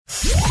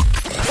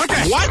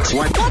What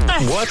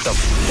the?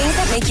 Things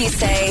that make you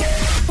say,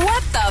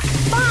 what the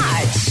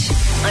fudge?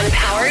 On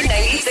Power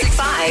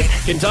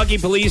 96.5. Kentucky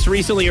police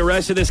recently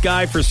arrested this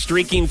guy for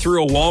streaking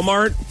through a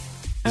Walmart.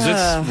 Is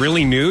this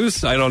really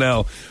news? I don't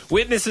know.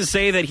 Witnesses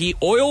say that he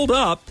oiled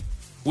up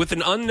with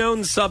an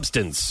unknown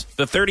substance.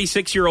 The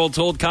 36-year-old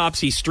told cops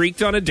he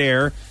streaked on a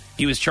dare.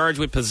 He was charged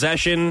with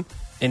possession,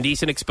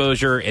 indecent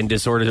exposure, and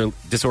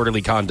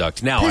disorderly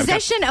conduct. Now,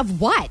 possession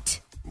of what?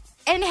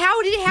 And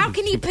how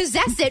can he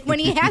possess it when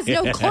he has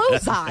no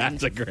clothes on?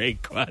 That's a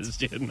great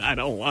question. I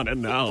don't want to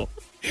know.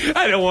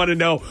 I don't want to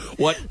know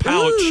what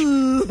pouch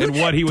and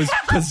what he was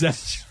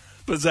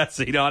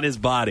possessing on his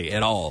body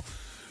at all.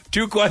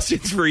 2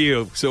 questions for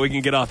you so we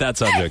can get off that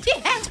subject.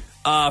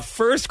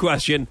 First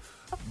question,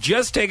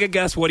 just take a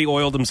guess what he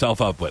oiled himself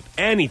up with.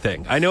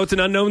 Anything. I know it's an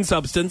unknown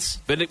substance,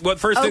 but what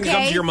first thing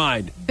comes to your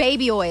mind?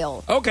 Baby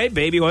oil. Okay,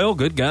 baby oil.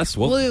 Good guess.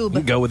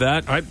 Lube. Go with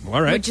that. All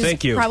right. Which is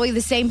Thank you. Probably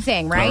the same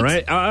thing,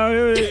 right? All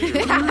right.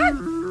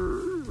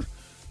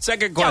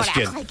 Second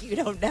question. Don't act like you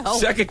don't know.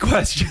 Second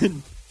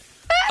question.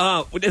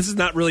 This is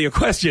not really a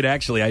question,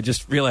 actually. I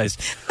just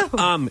realized.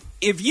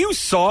 If you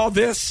saw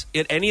this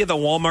at any of the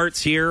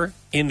Walmarts here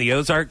in the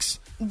Ozarks,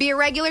 be a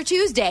regular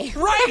Tuesday.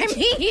 Right. I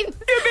mean, it'd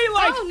be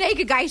like,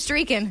 naked guy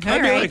streaking. All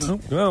I'd be right.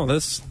 like, well,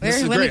 this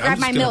is Let great. me grab I'm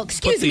just my gonna milk.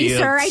 Excuse put me, the,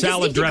 sir. I just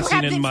salad need to dressing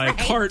grab in it my right.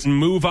 cart and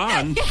move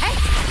on.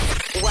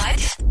 What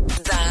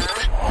the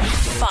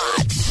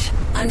fudge?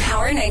 On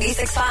Power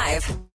 96.5.